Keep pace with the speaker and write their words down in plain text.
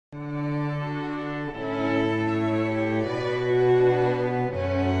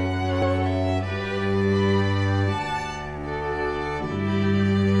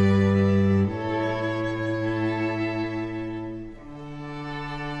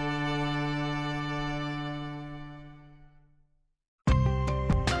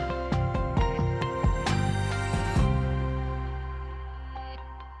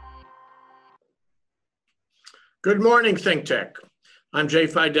Good morning, ThinkTech. I'm Jay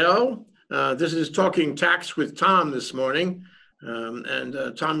Fidell. This is Talking Tax with Tom this morning. Tom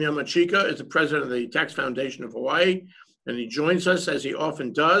Yamachika is the president of the Tax Foundation of Hawaii, and he joins us, as he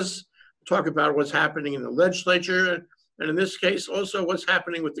often does, to talk about what's happening in the legislature, and in this case, also what's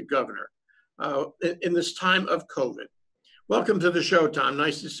happening with the governor in this time of COVID. Welcome to the show, Tom.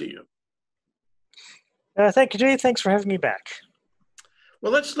 Nice to see you. Thank you, Jay. Thanks for having me back.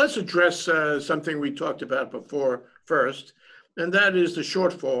 Well, let's address something we talked about before first, and that is the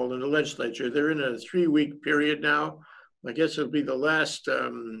shortfall in the legislature. They're in a 3-week period now. I guess it'll be the last,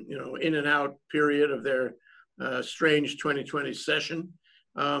 in and out period of their strange 2020 session.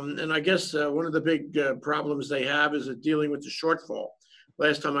 And I guess one of the big problems they have is dealing with the shortfall.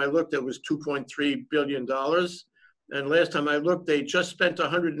 Last time I looked, it was $2.3 billion. And last time I looked, they just spent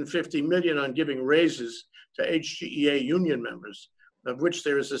 $150 million on giving raises to HGEA union members, of which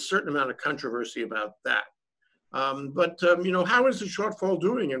there is a certain amount of controversy about that. How is the shortfall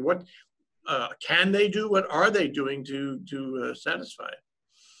doing, and what can they do? What are they doing to satisfy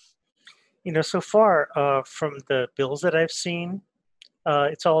it? So far from the bills that I've seen,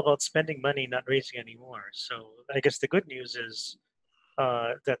 it's all about spending money, not raising any more. So I guess the good news is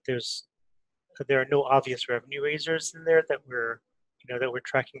that there are no obvious revenue raisers in there that we're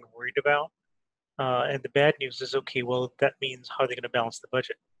tracking and worried about. And the bad news is, okay, well, that means how are they going to balance the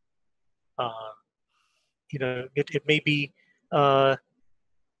budget? It may be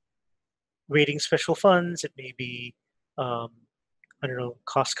raiding special funds. It may be,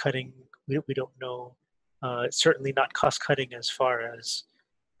 cost cutting. We don't know. It's certainly not cost cutting as far as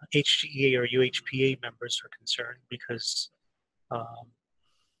HGEA or UHPA members are concerned, because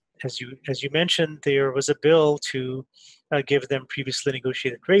as you mentioned, there was a bill to give them previously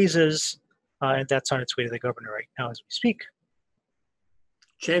negotiated raises. And that's on its way to the governor right now as we speak.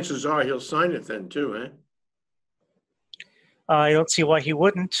 Chances are he'll sign it then too, eh? I don't see why he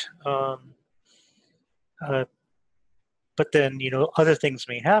wouldn't. But then, other things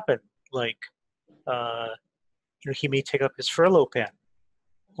may happen, like, he may take up his furlough ban,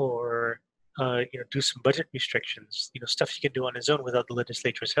 or, do some budget restrictions, stuff he can do on his own without the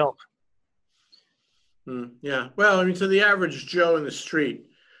legislature's help. Yeah. Well, to the average Joe in the street,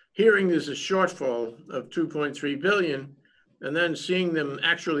 hearing there's a shortfall of $2.3 billion, and then seeing them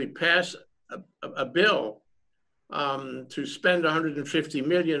actually pass a bill to spend $150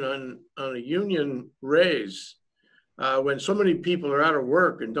 million on a union raise when so many people are out of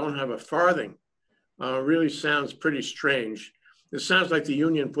work and don't have a farthing really sounds pretty strange. It sounds like the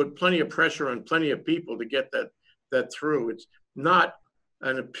union put plenty of pressure on plenty of people to get that through. It's not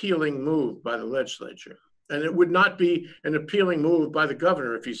an appealing move by the legislature. And it would not be an appealing move by the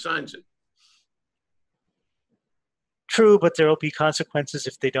governor if he signs it. True, but there will be consequences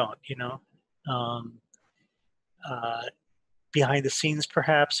if they don't, behind the scenes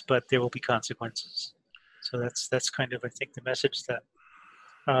perhaps, but there will be consequences. So that's kind of, I think, the message that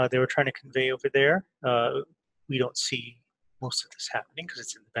they were trying to convey over there. We don't see most of this happening because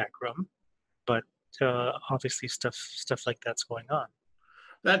it's in the back room, but obviously stuff like that's going on.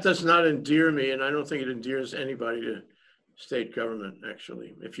 That does not endear me, and I don't think it endears anybody to state government,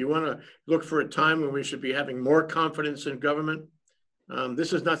 actually. If you want to look for a time when we should be having more confidence in government,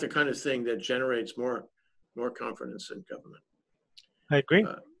 this is not the kind of thing that generates more confidence in government. I agree.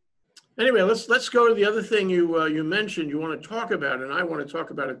 Anyway, let's go to the other thing you mentioned you want to talk about, and I want to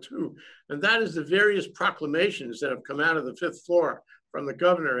talk about it too, and that is the various proclamations that have come out of the fifth floor from the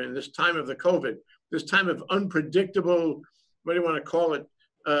governor in this time of the COVID, this time of unpredictable, what do you want to call it,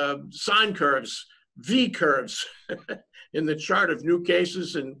 sine curves, V curves in the chart of new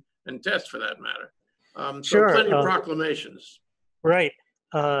cases and deaths for that matter. Sure. So plenty of proclamations. Right.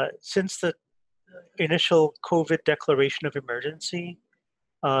 Since the initial COVID declaration of emergency,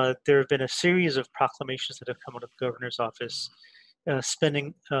 there have been a series of proclamations that have come out of the governor's office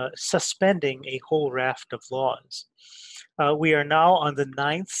suspending a whole raft of laws. We are now on the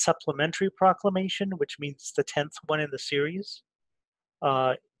 9th supplementary proclamation, which means the 10th one in the series.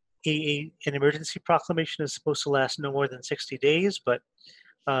 An emergency proclamation is supposed to last no more than 60 days, but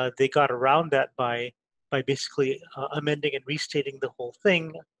they got around that by basically amending and restating the whole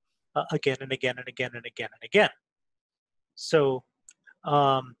thing again and again and again and again and again. So,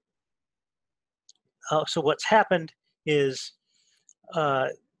 so what's happened is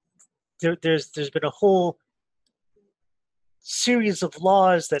there's been a whole series of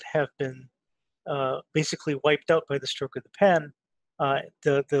laws that have been basically wiped out by the stroke of the pen.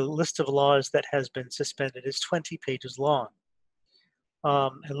 The list of laws that has been suspended is 20 pages long.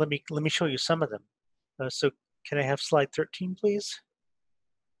 And let me show you some of them. So can I have slide 13, please?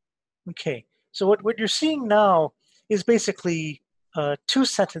 Okay. So what you're seeing now is basically two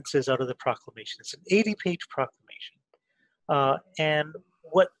sentences out of the proclamation. It's an 80-page proclamation. And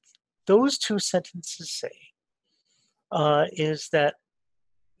what those two sentences say is that,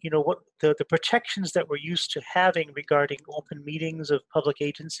 what the protections that we're used to having regarding open meetings of public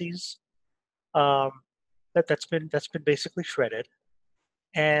agencies, um, that's been basically shredded,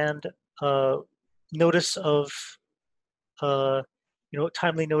 and notice of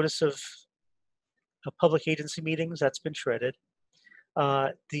timely notice of public agency meetings, that's been shredded.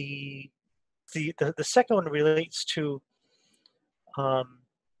 The second one relates to um,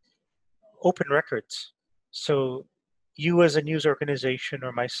 open records. So you as a news organization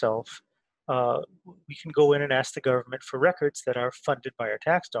or myself, we can go in and ask the government for records that are funded by our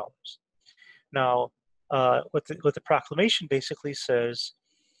tax dollars. Now, what the proclamation basically says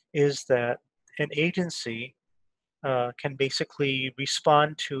is that an agency can basically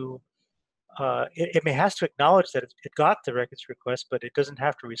respond to it may has to acknowledge that it got the records request, but it doesn't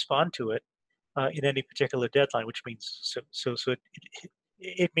have to respond to it in any particular deadline, which means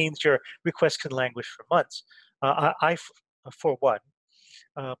it means your request can languish for months. For one,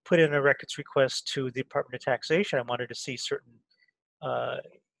 put in a records request to the Department of Taxation. I wanted to see certain, uh,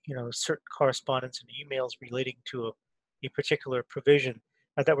 certain correspondence and emails relating to a particular provision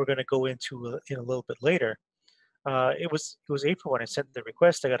that we're going to go into in a little bit later. It was April when I sent the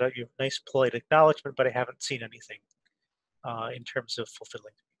request. I got a nice polite acknowledgement, but I haven't seen anything in terms of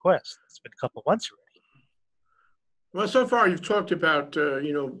fulfilling the request. It's been a couple months already. Well, so far you've talked about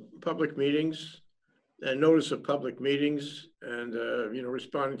public meetings and notice of public meetings, and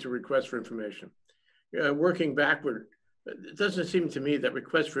responding to requests for information. Working backward, it doesn't seem to me that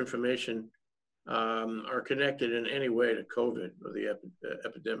requests for information are connected in any way to COVID or the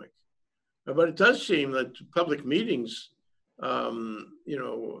epidemic. But it does seem that public meetings,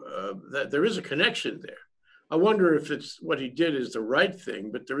 that there is a connection there. I wonder if it's what he did is the right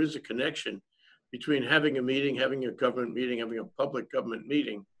thing, but there is a connection between having a meeting, having a government meeting, having a public government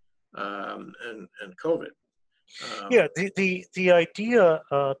meeting, and COVID. Yeah, the idea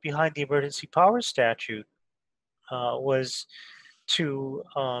behind the emergency powers statute was to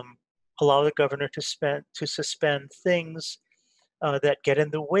allow the governor to suspend things that get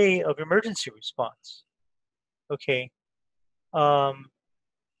in the way of emergency response. Okay, but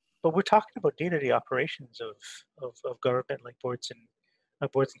we're talking about day-to-day operations of government, like boards and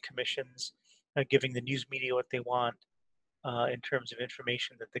commissions, giving the news media what they want in terms of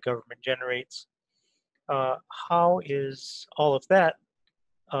information that the government generates. How is all of that,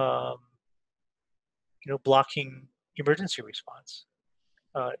 blocking emergency response?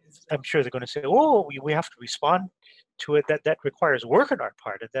 I'm sure they're going to say, "Oh, we have to respond to it. That requires work on our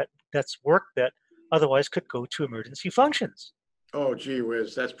part. That's work that otherwise could go to emergency functions." Oh, gee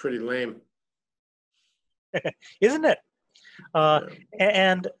whiz, that's pretty lame, isn't it?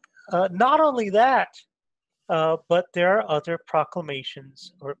 And not only that, but there are other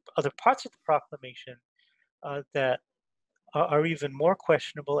proclamations or other parts of the proclamation that are even more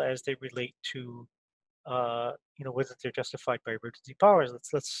questionable as they relate to whether they're justified by emergency powers.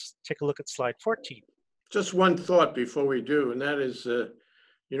 Let's take a look at slide 14. Just one thought before we do, and that is,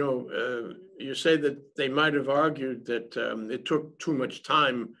 you say that they might have argued that it took too much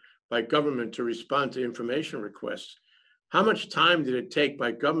time by government to respond to information requests. How much time did it take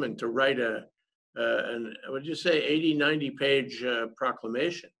by government to write what did you say, 80, 90-page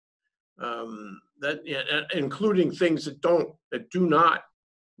proclamation? Including things that do not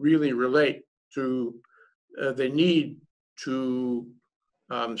really relate to the need to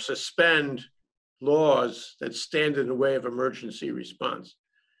suspend laws that stand in the way of emergency response.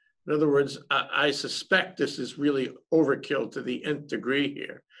 In other words, I suspect this is really overkill to the nth degree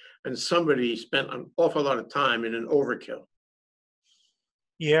here, and somebody spent an awful lot of time in an overkill.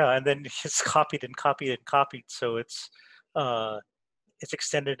 Yeah, and then it's copied and copied and copied, so it's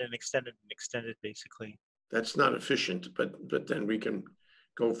extended and extended and extended, basically. That's not efficient, but then we can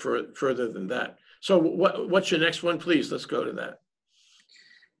go further than that. So what's your next one, please? Let's go to that.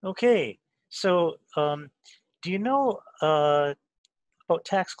 Okay, so do you know about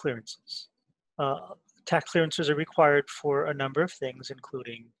tax clearances? Tax clearances are required for a number of things,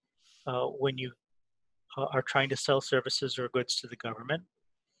 including when you are trying to sell services or goods to the government.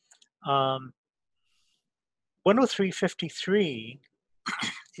 10353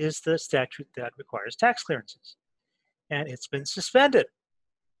 is the statute that requires tax clearances, and it's been suspended.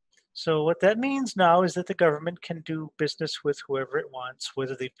 So what that means now is that the government can do business with whoever it wants,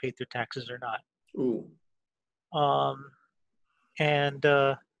 whether they've paid their taxes or not. Ooh. And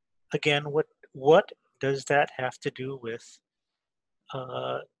again, what does that have to do with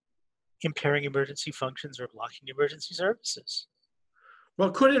impairing emergency functions or blocking emergency services.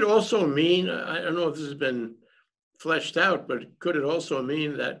 Well, could it also mean, I don't know if this has been fleshed out, but could it also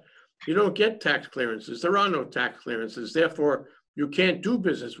mean that you don't get tax clearances? There are no tax clearances. Therefore, you can't do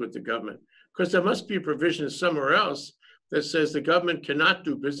business with the government, because there must be a provision somewhere else that says the government cannot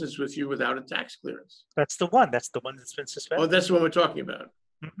do business with you without a tax clearance. That's the one. That's the one that's been Oh, suspended. that's the one we're talking about.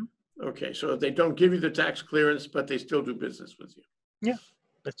 Mhm. Okay, so they don't give you the tax clearance, but they still do business with you. Yeah,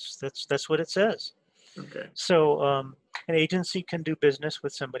 that's what it says. Okay. So an agency can do business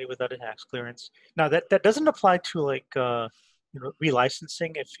with somebody without a tax clearance. Now that doesn't apply to like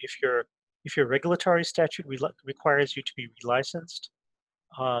relicensing. If your regulatory statute requires you to be relicensed,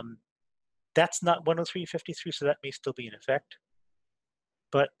 that's not 10353, so that may still be in effect.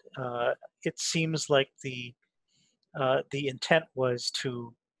 But it seems like the intent was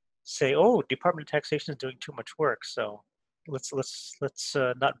to say, oh, Department of Taxation is doing too much work, so let's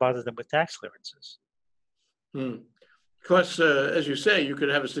not bother them with tax clearances. Because, as you say, you could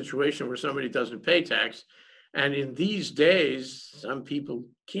have a situation where somebody doesn't pay tax, and in these days, some people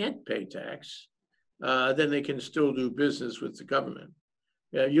can't pay tax. Then they can still do business with the government.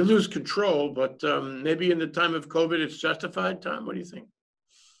 Yeah, you lose control, but maybe in the time of COVID, it's justified. Tom, what do you think?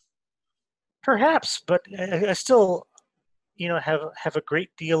 Perhaps, but I still, have a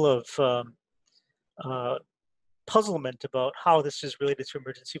great deal of puzzlement about how this is related to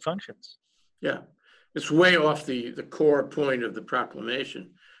emergency functions. Yeah, it's way off the core point of the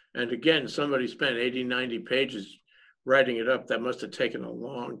proclamation. And again, somebody spent 80, 90 pages writing it up. That must have taken a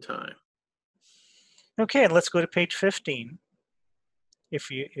long time. Okay, and let's go to page 15,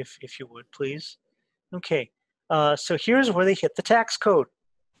 if you would, please. Okay, so here's where they hit the tax code.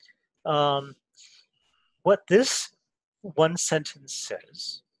 What this one sentence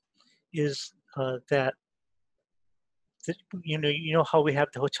says is that you know how we have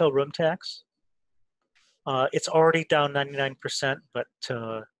the hotel room tax. It's already down 99%, but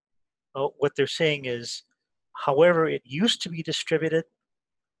what they're saying is, however it used to be distributed,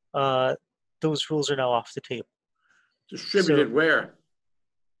 those rules are now off the table. Distributed so, where?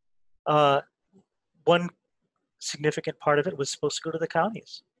 One significant part of it was supposed to go to the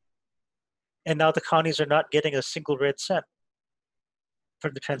counties. And now the counties are not getting a single red cent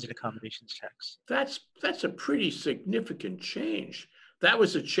from the transit accommodations tax. That's a pretty significant change. That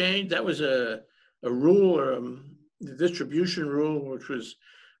was a change. That was a rule, the distribution rule, which was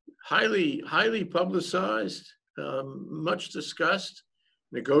highly publicized, much discussed,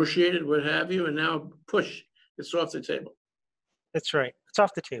 negotiated, what have you, and now push, it's off the table. That's right. It's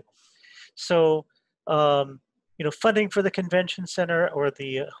off the table. So, funding for the convention center or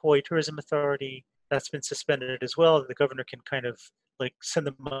the Hawaii Tourism Authority, that's been suspended as well. The governor can kind of like send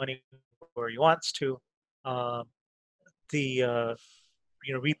the money where he wants to. The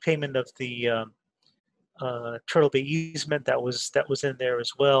repayment of the Turtle Bay easement that was in there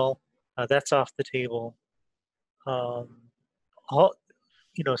as well. That's off the table.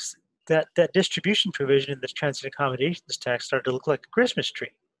 That distribution provision in this transit accommodations tax started to look like a Christmas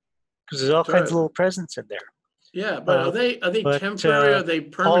tree because there's all kinds of little presents in there. Yeah, but are they temporary? Are they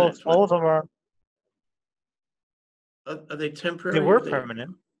permanent? All of them are. Are they temporary? They were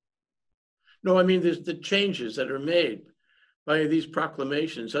permanent. No, I mean there's the changes that are made by these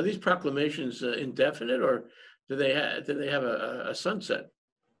proclamations. Are these proclamations indefinite, or do they have a sunset?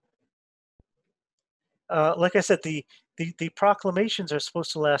 Like I said, the proclamations are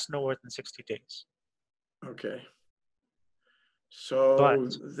supposed to last no more than 60 days. Okay. So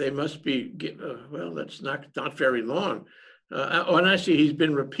they must be, well, that's not very long. And actually, he's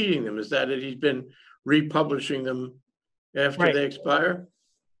been repeating them. Is that it? He's been republishing them after they expire?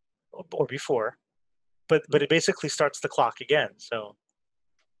 Or before. But it basically starts the clock again. So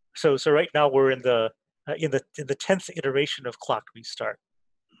right now we're in the 10th iteration of clock restart.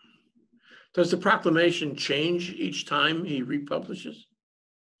 Does the proclamation change each time he republishes?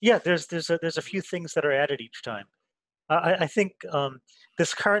 Yeah, there's a few things that are added each time. I think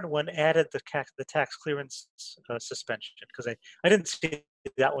this current one added the tax clearance suspension because I didn't see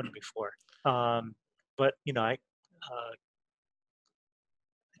that one before. But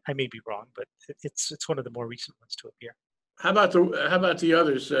I may be wrong, but it's one of the more recent ones to appear. How about the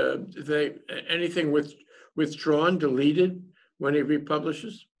others? They anything withdrawn, deleted when he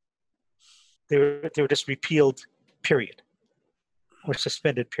republishes? They were just repealed, period, or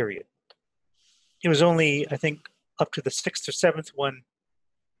suspended, period. It was only, I think, up to the 6th or 7th one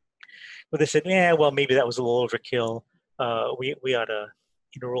where they said, "Yeah, well, maybe that was a little overkill. We ought to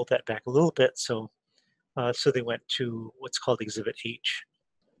roll that back a little bit." So they went to what's called Exhibit H.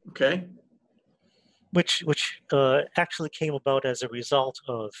 Okay. Which actually came about as a result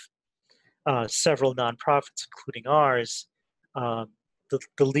of several nonprofits, including ours, the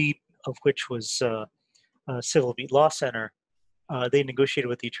lead of which was Civil Beat Law Center. They negotiated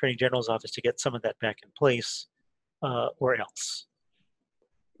with the Attorney General's office to get some of that back in place, or else.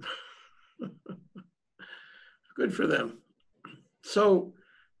 Good for them. So,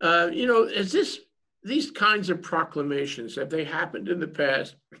 is these kinds of proclamations, have they happened in the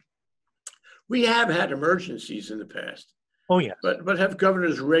past? We have had emergencies in the past. Oh, yes. But have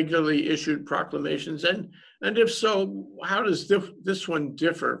governors regularly issued proclamations? And if so, how does this one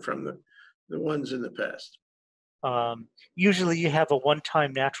differ from the ones in the past? Usually you have a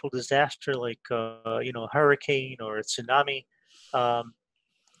one-time natural disaster like, a hurricane or a tsunami.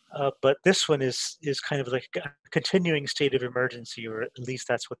 But this one is kind of like a continuing state of emergency, or at least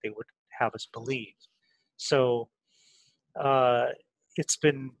that's what they would have us believe. So it's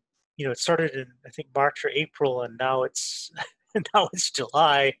been, it started in, I think, March or April, and now it's now it's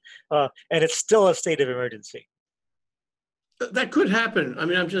July, and it's still a state of emergency. That could happen. I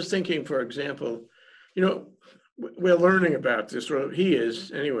mean, I'm just thinking, for example, we're learning about this, or he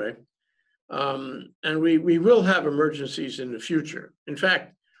is anyway, and we will have emergencies in the future. In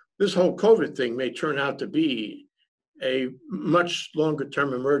fact, this whole COVID thing may turn out to be a much longer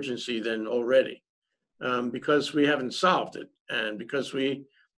term emergency than already, because we haven't solved it, and because we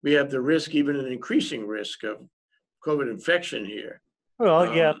have the risk, even an increasing risk, of COVID infection here.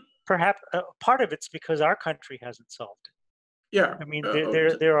 Well, yeah, perhaps part of it's because our country hasn't solved it. Yeah, I mean,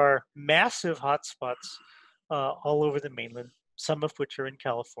 there are massive hotspots all over the mainland, some of which are in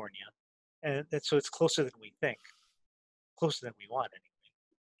California, and so it's closer than we think, closer than we want anyway.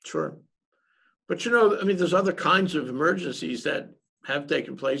 Sure, but I mean, there's other kinds of emergencies that have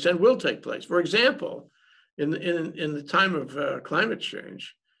taken place and will take place. For example, in the time of climate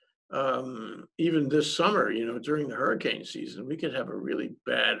change, even this summer, during the hurricane season, we could have a really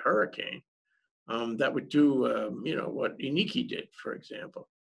bad hurricane that would do, what Iniki did, for example.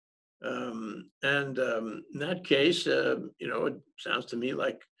 And in that case, it sounds to me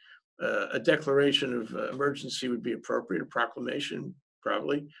like a declaration of emergency would be appropriate. A proclamation,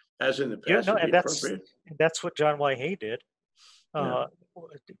 probably, as in the past, would be appropriate. That's what John Y. Hay did Yeah.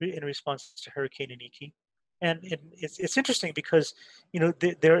 in response to Hurricane Iniki. And it's interesting because,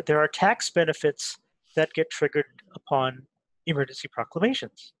 there are tax benefits that get triggered upon emergency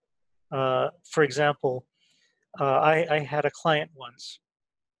proclamations. For example, I had a client once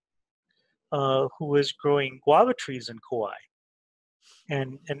who was growing guava trees in Kauai,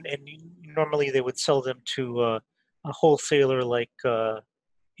 and normally they would sell them to a wholesaler like a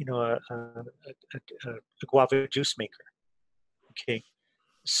guava juice maker. Okay,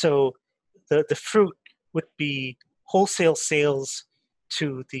 so the fruit would be wholesale sales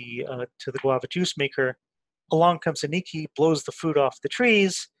to the guava juice maker. Along comes Iniki, blows the fruit off the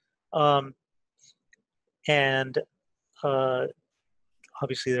trees, and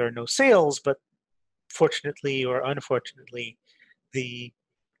obviously there are no sales. But fortunately or unfortunately, the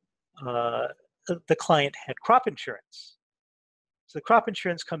client had crop insurance, so the crop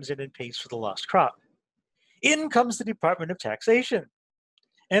insurance comes in and pays for the lost crop. In comes the Department of Taxation,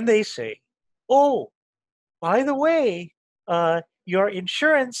 and they say, "Oh, by the way, your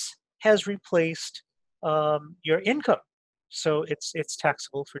insurance has replaced your income, so it's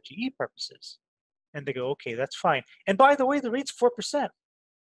taxable for GE purposes." And they go, "Okay, that's fine. And by the way, the rate's 4%,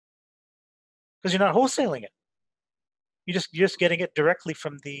 because you're not wholesaling it. You're just getting it directly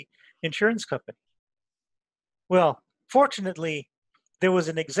from the insurance company." Well, fortunately, there was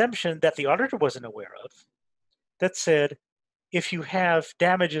an exemption that the auditor wasn't aware of that said, if you have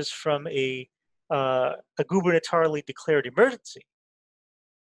damages from a gubernatorially declared emergency,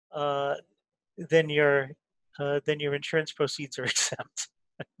 then your insurance proceeds are exempt.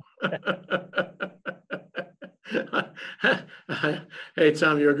 Hey,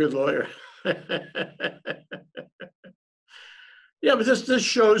 Tom, you're a good lawyer. Yeah, but this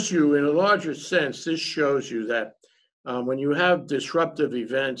shows you, in a larger sense, this shows you that when you have disruptive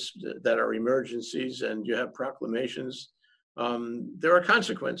events that are emergencies and you have proclamations, there are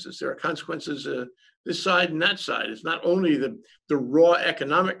consequences. There are consequences this side and that side. It's not only the raw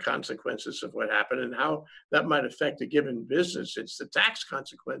economic consequences of what happened and how that might affect a given business. It's the tax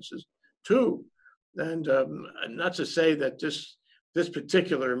consequences too. And not to say that this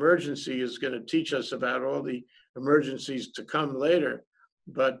particular emergency is going to teach us about all the emergencies to come later,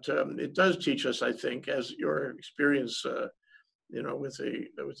 but it does teach us, I think, as your experience, with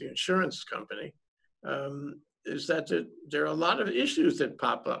the insurance company, is that there are a lot of issues that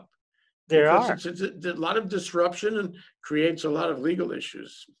pop up. There are. It's a lot of disruption and creates a lot of legal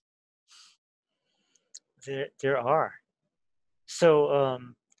issues. There are. So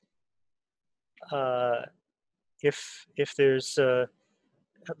if there's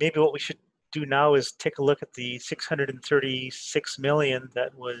maybe what we should do now is take a look at the 636 million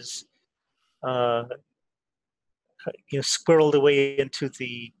that was uh, squirreled away into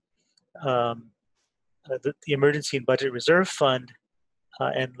um, the emergency and budget reserve fund,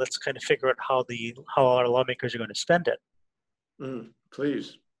 and let's kind of figure out how our lawmakers are going to spend it.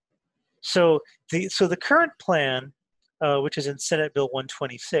 Please. So the current plan, which is in Senate Bill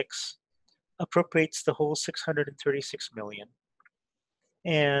 126, appropriates the whole 636 million,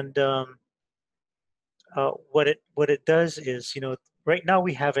 and what it does is, right now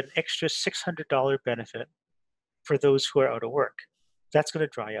we have an extra $600 benefit for those who are out of work. That's going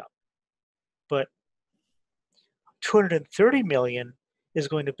to dry up, but 230 million is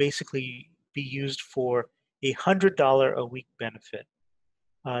going to basically be used for a $100 a week benefit.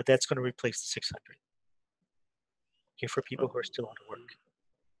 That's going to replace the 600. Okay, for people who are still out of work.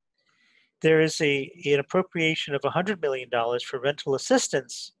 There is an appropriation of $100 million for rental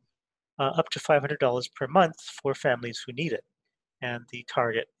assistance, up to $500 per month for families who need it, and the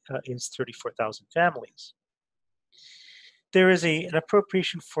target is 34,000 families. There is an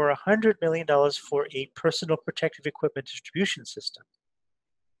appropriation for $100 million for a personal protective equipment distribution system.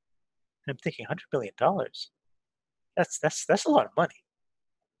 I'm thinking $100 million. That's a lot of money.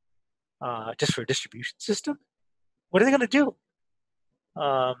 Just for a distribution system? What are they going to do?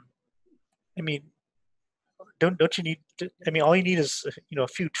 I mean, don't you need? All you need is a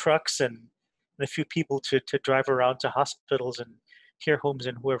few trucks and a few people to drive around to hospitals and care homes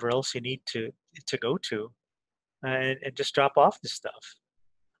and whoever else you need to go to, and just drop off this stuff.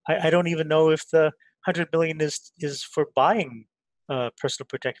 I don't even know if the $100 million is for buying personal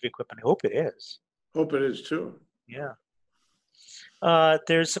protective equipment. I hope it is. Hope it is too. Yeah.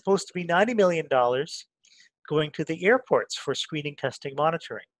 There's supposed to be $90 million going to the airports for screening, testing,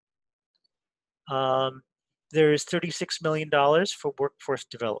 monitoring. There is $36 million for workforce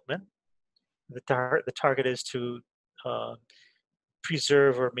development. The target is to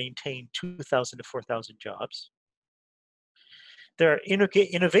preserve or maintain 2,000 to 4,000 jobs. There are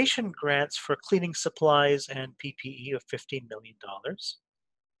innovation grants for cleaning supplies and PPE of $15 million.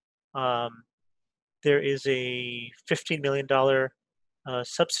 There is a $15 million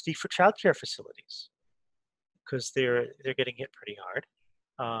subsidy for childcare facilities because they're getting hit pretty hard.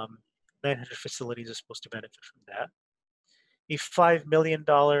 900 facilities are supposed to benefit from that. A $5 million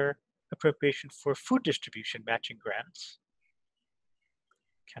appropriation for food distribution matching grants.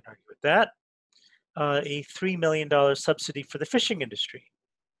 Can't argue with that. A $3 million subsidy for the fishing industry.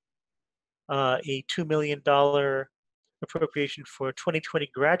 A $2 million appropriation for 2020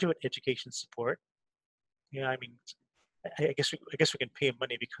 graduate education support. Yeah, I guess we can pay them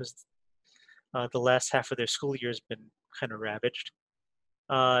money because the last half of their school year has been kind of ravaged.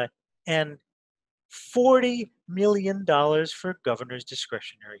 And $40 million for governor's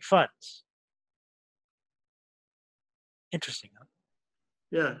discretionary funds. Interesting, huh?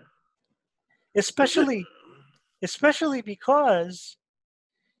 Yeah. Especially because,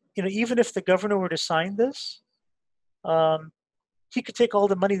 even if the governor were to sign this, he could take all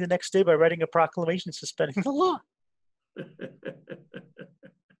the money the next day by writing a proclamation suspending the law.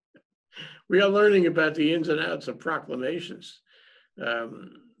 We are learning about the ins and outs of proclamations.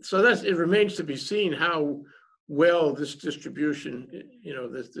 So it remains to be seen how well this distribution,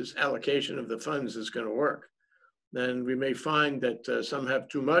 this allocation of the funds is going to work. Then we may find that some have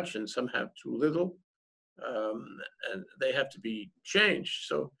too much and some have too little, and they have to be changed.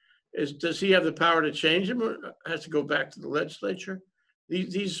 So does he have the power to change them, or has to go back to the legislature?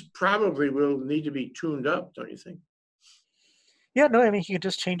 These probably will need to be tuned up, don't you think? Yeah, no, he can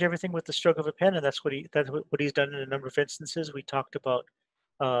just change everything with the stroke of a pen, and that's what he's done in a number of instances. We talked about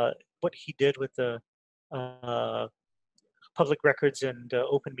what he did with the public records and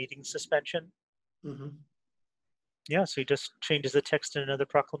open meeting suspension. Mm-hmm. Yeah, so he just changes the text in another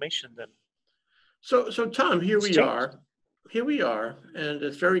proclamation then. So Tom, here we are, and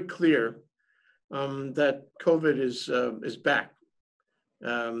it's very clear that COVID is back.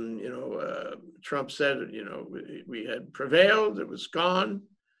 Trump said, we had prevailed, it was gone.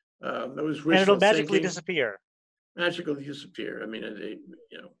 It was wishful and it'll magically thinking. disappear. Magically disappear.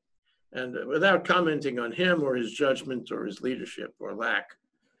 And without commenting on him or his judgment or his leadership or lack,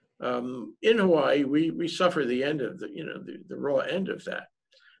 in Hawaii, we suffer the end of the raw end of that,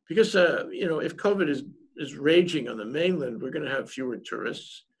 because if COVID is raging on the mainland, we're going to have fewer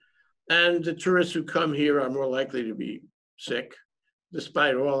tourists, and the tourists who come here are more likely to be sick,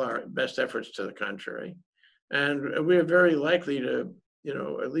 despite all our best efforts to the contrary, and we're very likely to,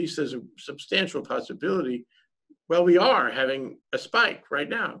 at least there's a substantial possibility, Well, we are having a spike right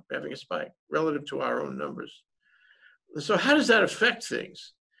now, having a spike relative to our own numbers. So how does that affect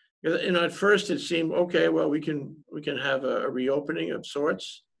things? At first it seemed, okay, well, we can have a reopening of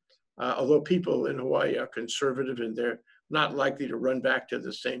sorts, although people in Hawaii are conservative and they're not likely to run back to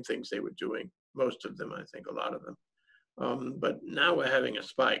the same things they were doing. Most of them, I think, a lot of them. But now we're having a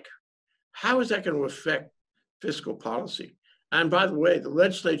spike. How is that going to affect fiscal policy? And by the way, the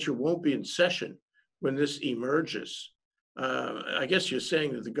legislature won't be in session when this emerges. I guess you're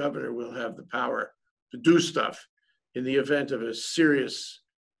saying that the governor will have the power to do stuff in the event of a serious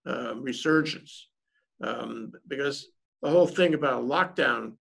resurgence, because the whole thing about a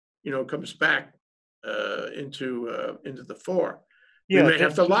lockdown, comes back into the fore. Yeah, we may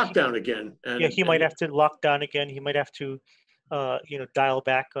have to lock down again. Yeah, he might have to lock down again. He might have to, dial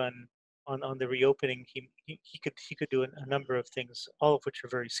back on the reopening. He could do a number of things, all of which are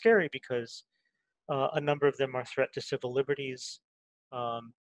very scary because a number of them are threat to civil liberties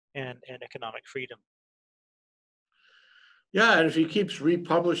and economic freedom. Yeah, and if he keeps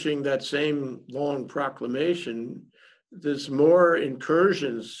republishing that same long proclamation, there's more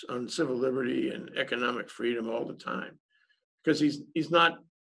incursions on civil liberty and economic freedom all the time, because he's not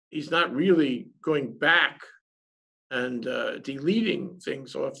really going back and deleting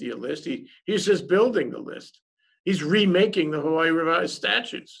things off the list. He's just building the list. He's remaking the Hawaii Revised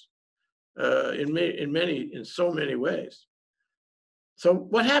Statutes in so many ways. So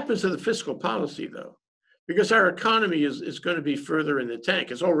what happens to the fiscal policy, though? Because our economy is going to be further in the tank.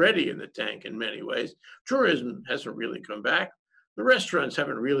 It's already in the tank in many ways. Tourism hasn't really come back. The restaurants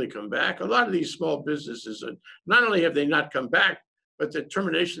haven't really come back. A lot of these small businesses, not only have they not come back, but the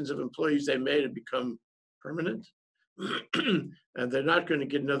terminations of employees they made have become permanent. And they're not going to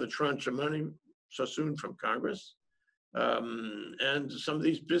get another tranche of money so soon from Congress. And some of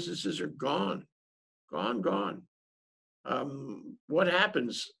these businesses are gone. What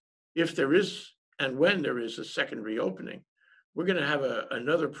happens if there is, and when there is, a second reopening? We're going to have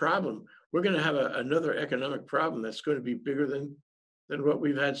another problem. We're going to have another economic problem that's going to be bigger than what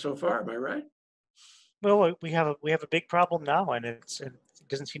we've had so far. Am I right? Well, we have a big problem now, and it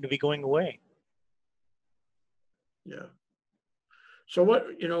doesn't seem to be going away. Yeah. So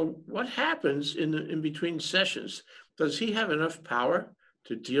what happens in between sessions? Does he have enough power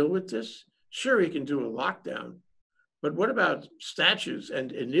to deal with this? Sure, he can do a lockdown, but what about statutes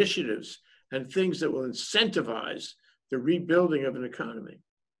and initiatives and things that will incentivize the rebuilding of an economy?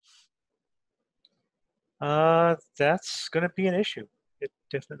 That's going to be an issue. It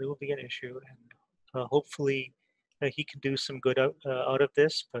definitely will be an issue, and hopefully he can do some good out of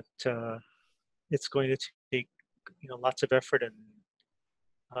this. But it's going to take lots of effort and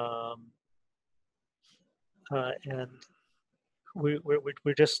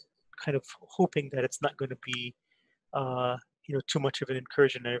we're just kind of hoping that it's not going to be too much of an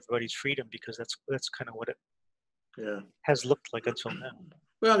incursion in everybody's freedom, because that's kind of what it has looked like until now.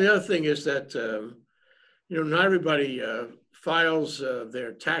 Well, the other thing is that not everybody files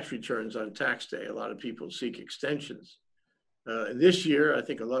their tax returns on tax day. A lot of people seek extensions. And this year, I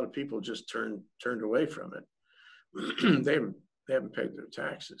think a lot of people just turned away from it. They haven't paid their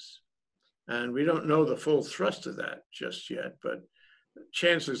taxes. And we don't know the full thrust of that just yet, but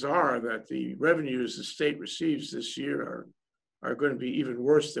chances are that the revenues the state receives this year are going to be even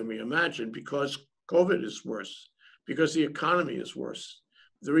worse than we imagined, because COVID is worse, because the economy is worse.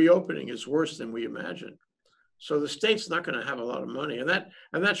 The reopening is worse than we imagined. So the state's not going to have a lot of money, and that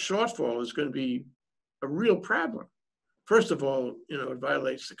shortfall is going to be a real problem. First of all, it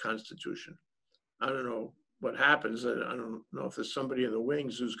violates the Constitution. I don't know what happens. I don't know if there's somebody in the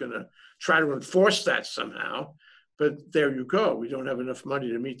wings who's going to try to enforce that somehow, but there you go. We don't have enough money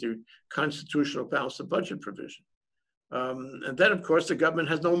to meet the constitutional balance of budget provision. And then, of course, the government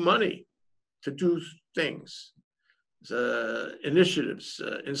has no money to do things, initiatives,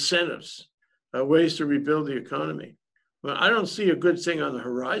 incentives, ways to rebuild the economy. Well, I don't see a good thing on the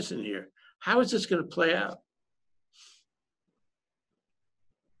horizon here. How is this going to play out?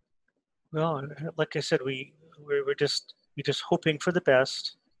 Well, like I said, we're just hoping for the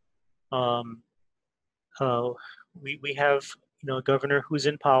best. We have a governor who's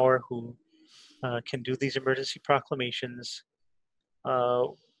in power, who can do these emergency proclamations.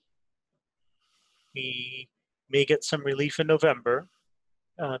 We may get some relief in November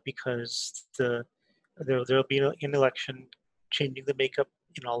because there'll be an election changing the makeup,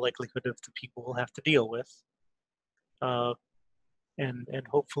 in all likelihood, of the people we'll have to deal with, and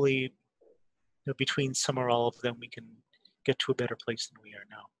hopefully between some or all of them we can get to a better place than we are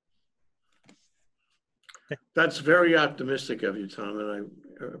now. That's very optimistic of you, Tom, and I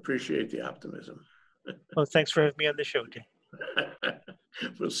appreciate the optimism. Well, thanks for having me on the show, Jay.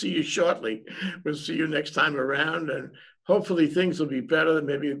 We'll see you shortly. We'll see you next time around, and hopefully things will be better.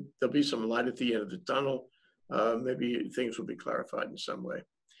 Maybe there'll be some light at the end of the tunnel. Maybe things will be clarified in some way.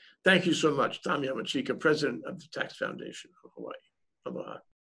 Thank you so much, Tom Yamachika, President of the Tax Foundation of Hawaii. Aloha.